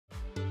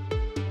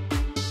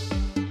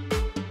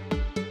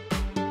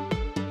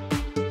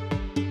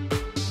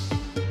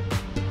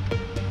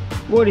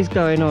What is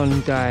going on,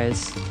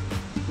 guys?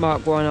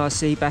 Mark 1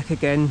 RC back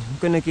again. I'm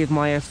going to give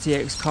my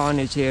FTX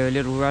Carnage here a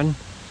little run.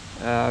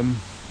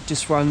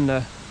 Just run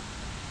the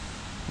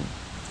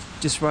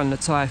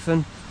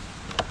Typhon,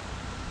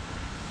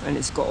 and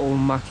it's got all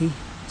mucky.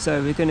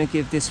 So we're going to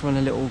give this one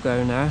a little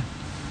go now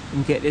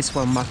and get this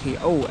one mucky.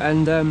 Oh,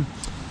 and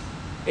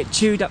it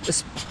chewed up the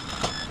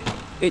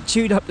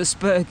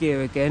spur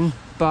gear again.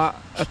 But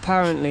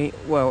apparently,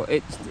 well,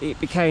 it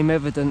became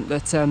evident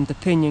that the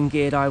pinion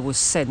gear that I was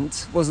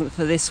sent wasn't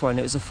for this one.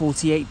 It was a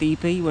 48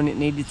 dp when it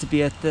needed to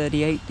be a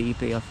 38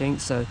 dp, I think.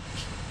 So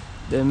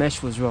the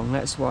mesh was wrong.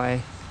 That's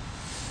why.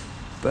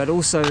 But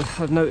also,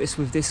 I've noticed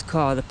with this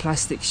car, the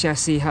plastic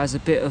chassis has a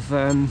bit of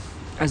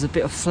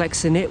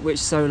flex in it, which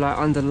so like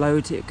under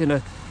load, it's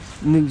gonna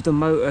move the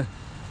motor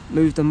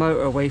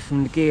away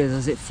from the gears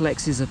as it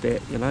flexes a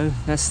bit. You know,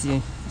 that's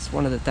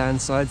one of the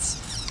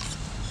downsides.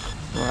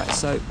 Right,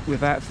 so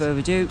without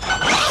further ado,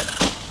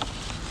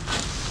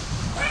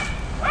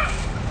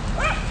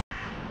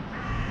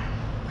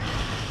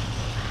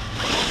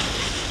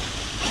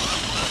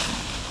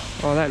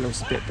 oh, that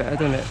looks a bit better,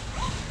 doesn't it?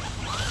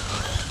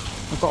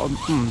 I've got a,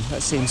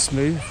 that seems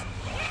smooth.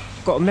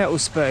 Got a metal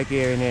spur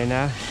gear in here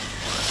now.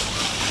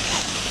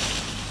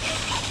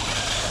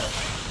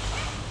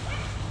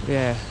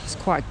 Yeah, it's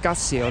quite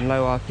gutsy on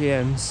low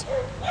RPMs.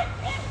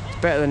 It's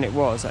better than it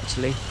was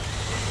actually.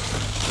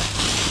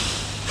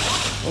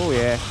 Oh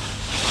yeah,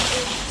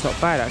 it's not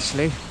bad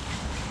actually.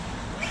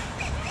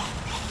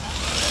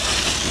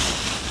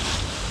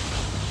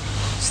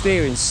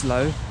 Steering's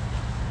slow.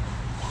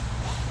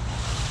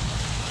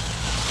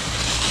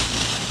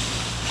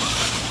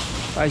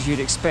 As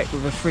you'd expect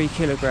with a 3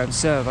 kg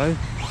servo.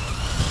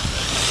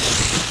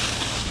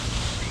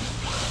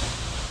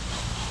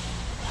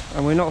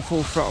 And we're not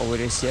full throttle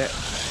with this yet.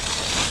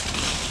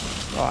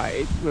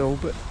 Right, it will,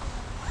 but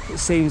it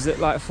seems that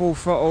like full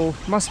throttle,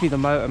 must be the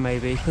motor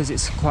maybe, because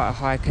it's quite a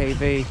high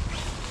kV. It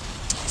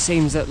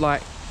seems that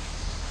like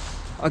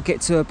I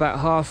get to about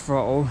half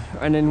throttle,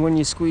 and then when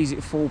you squeeze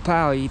it full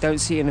power, you don't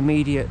see an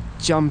immediate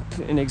jump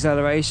in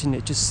acceleration.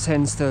 It just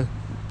tends to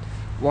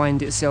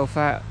wind itself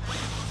out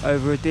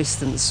over a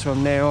distance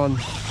from there on.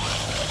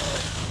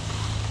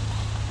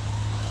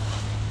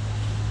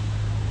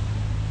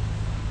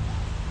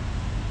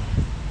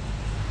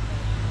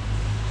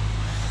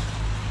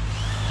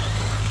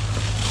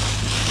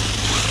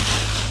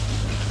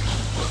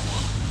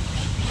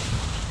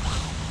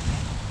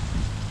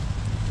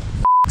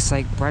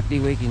 Sake, Bradley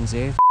Wiggins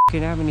here.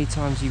 F***ing how many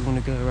times do you want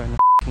to go around the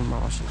f***ing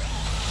marshes?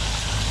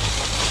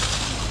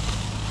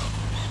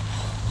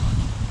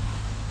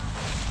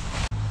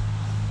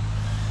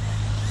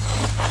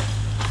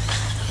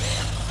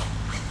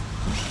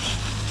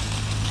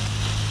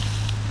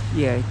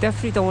 Yeah, you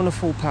definitely don't want to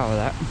full power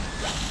that.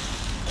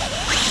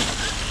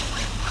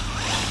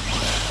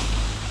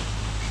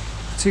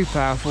 Too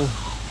powerful.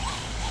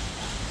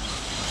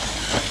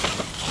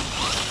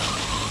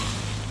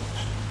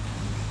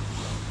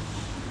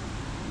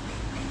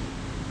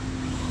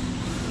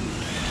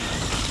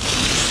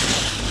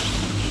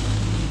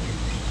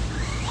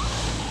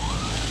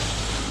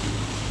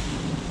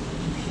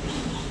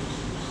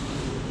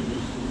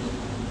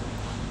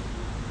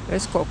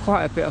 It's got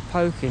quite a bit of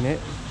poke in it.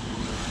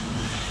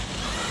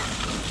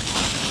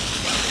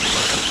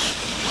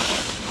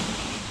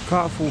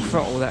 Can't full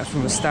throttle that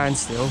from a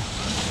standstill.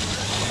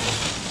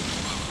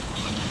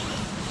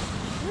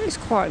 It's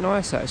quite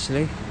nice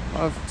actually.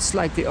 I've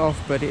slagged it off,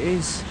 but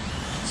it's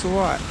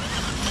alright.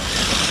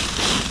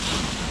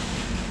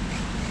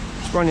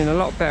 It's running a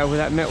lot better with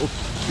that metal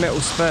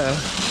spur.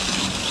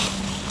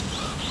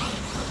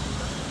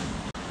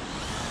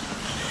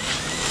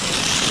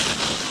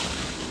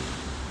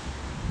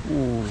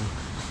 Ooh.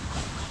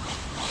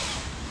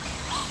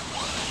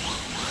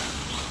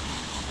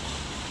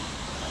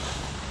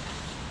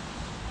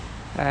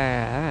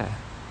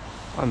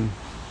 I'm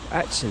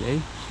actually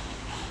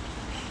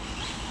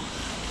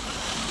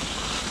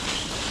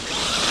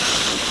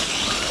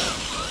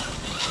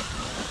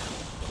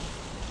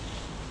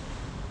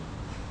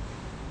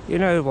you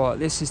know what,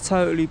 this is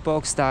totally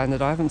bog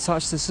standard. I haven't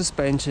touched the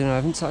suspension, I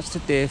haven't touched the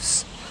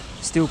diffs,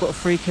 still got a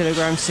 3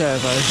 kg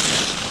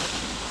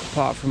servo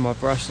apart from my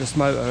brushless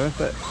motor,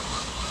 but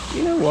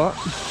you know what,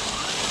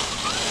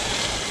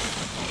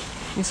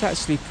 it's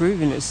actually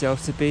proving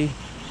itself to be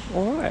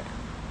alright.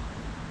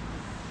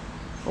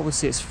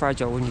 Obviously it's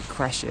fragile. When you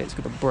crash it, it's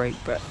going to break,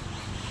 but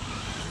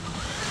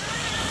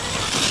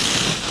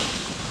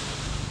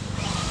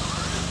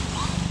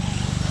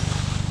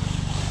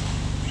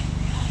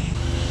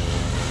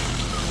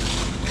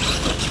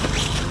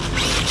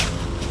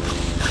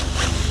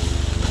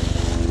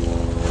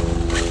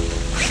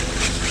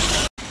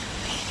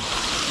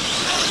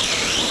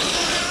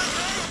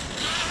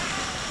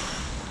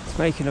it's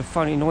making a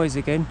funny noise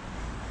again.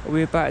 Are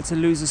we about to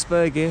lose a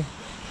spur gear?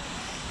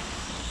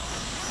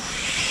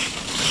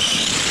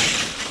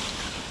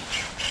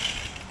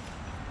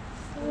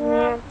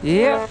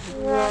 Yeah,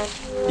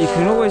 you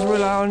can always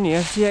rely on the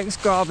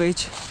FTX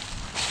garbage.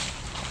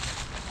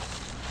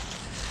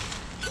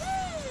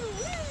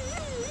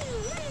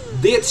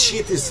 That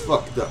shit is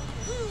fucked up.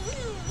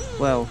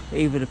 Well,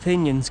 either the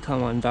pinions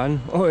come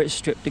undone or it's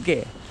stripped the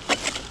gear.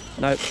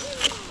 Nope,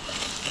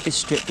 it's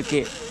stripped the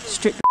gear.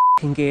 Stripped the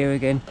f***ing gear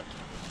again.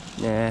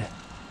 Nah.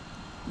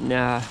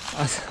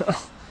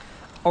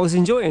 I was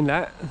enjoying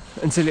that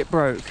until it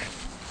broke,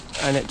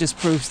 and it just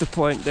proves the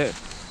point that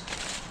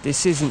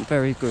this isn't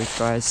very good,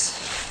 guys.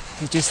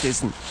 It just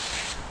isn't.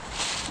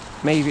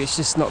 Maybe it's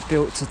just not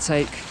built to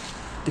take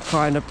the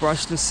kind of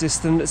brushless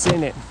system that's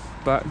in it,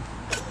 but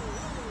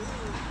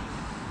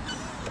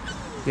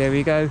there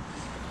we go.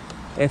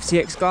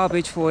 FTX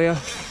garbage for you.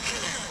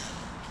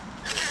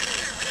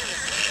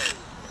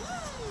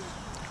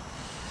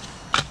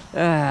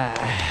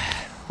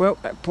 Well,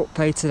 that put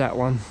pay to that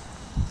one.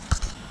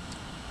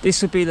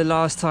 This would be the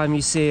last time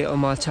you see it on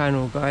my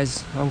channel,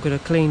 guys. I'm gonna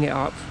clean it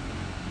up,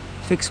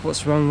 fix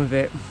what's wrong with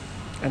it,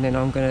 and then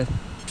I'm gonna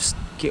just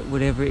get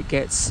whatever it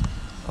gets.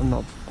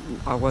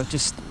 I won't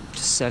just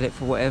sell it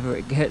for whatever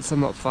it gets. I'm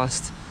not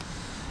fussed.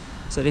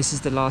 So this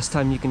is the last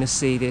time you're gonna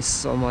see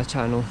this on my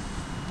channel.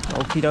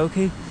 Okie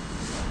dokie.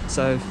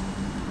 So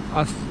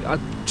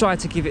I've tried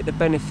to give it the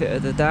benefit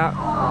of the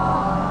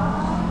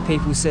doubt.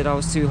 People said I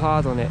was too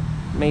hard on it.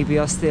 Maybe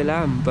I still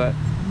am, but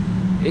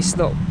it's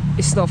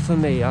not for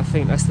me. I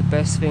think that's the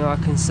best thing I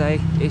can say.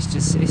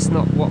 It's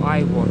not what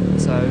I want.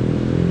 So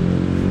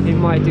it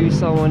might do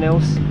someone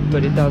else,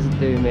 but it doesn't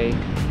do me.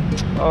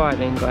 Alright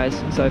then, guys,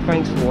 so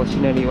thanks for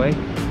watching anyway,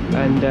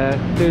 and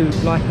do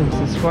like and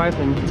subscribe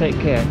and take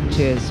care.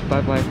 Cheers,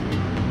 bye bye.